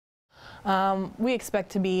We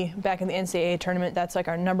expect to be back in the NCAA tournament. That's like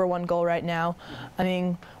our #1 goal right now. I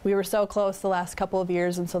mean, we were so close the last couple of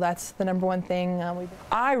years, and so that's the #1 thing.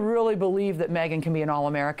 I really believe that Megan can be an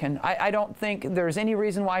All-American. I don't think there's any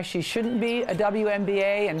reason why she shouldn't be a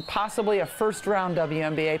WNBA and possibly a first-round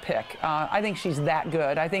WNBA pick. I think she's that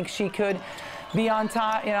good. I think she could be on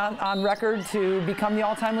record to become the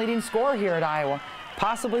all-time leading scorer here at Iowa.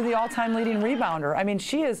 Possibly the all-time leading rebounder. I mean,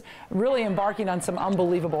 she is really embarking on some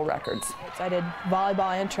unbelievable records. I did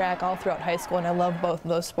volleyball and track all throughout high school, and I love both of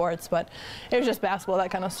those sports, but it was just basketball that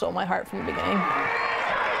kind of stole my heart from the beginning.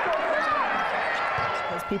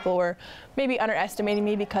 Because people were maybe underestimating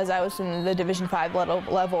me because I was in the Division V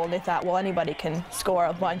level, and they thought, well, anybody can score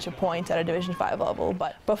a bunch of points at a Division V level.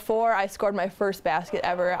 But before I scored my first basket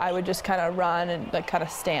ever, I would just kind of run and like kind of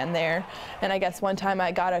stand there. And I guess one time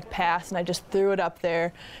I got a pass and I just threw it up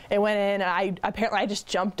there. It went in, and apparently I just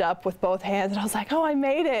jumped up with both hands, and I was like, oh, I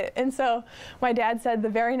made it. And so my dad said the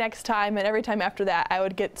very next time and every time after that, I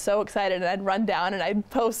would get so excited and I'd run down and I'd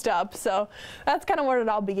post up. So that's kind of where it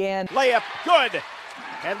all began. Layup, good.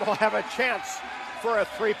 And we'll have a chance for a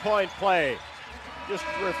three-point play. Just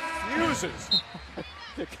refuses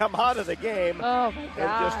to come out of the game. Oh my God.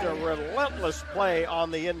 And just a relentless play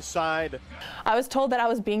on the inside. I was told that I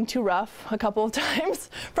was being too rough a couple of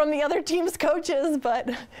times from the other team's coaches, but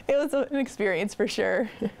it was an experience for sure.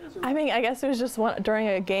 I mean, I guess it was just during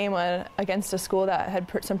a game against a school that had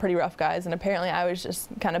some pretty rough guys, and apparently I was just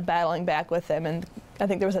kind of battling back with them, and I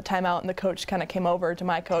think there was a timeout, and the coach kind of came over to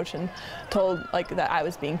my coach and told that I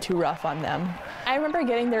was being too rough on them. I remember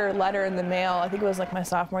getting their letter in the mail. I think it was like my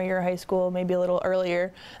sophomore year of high school, maybe a little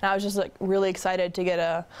earlier, and I was just like really excited to get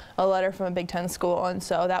a letter from a Big Ten school, and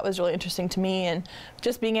so that was really interesting to me. And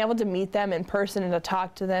just being able to meet them in person and to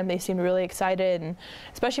talk to them, they seemed really excited, and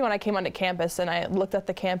especially when I came onto campus and I looked at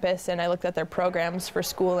the campus and I looked at their programs for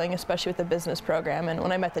schooling, especially with the business program, and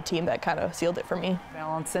when I met the team, that kind of sealed it for me.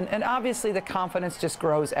 Balance, and obviously the confidence just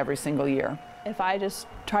grows every single year. If I just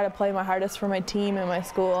try to play my hardest for my team and my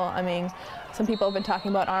school, I mean, some people have been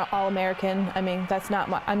talking about All-American. I mean, that's not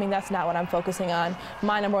what I'm focusing on.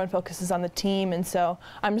 My #1 focus is on the team, and so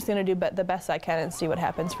I'm just going to do the best I can and see what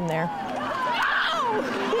happens from there.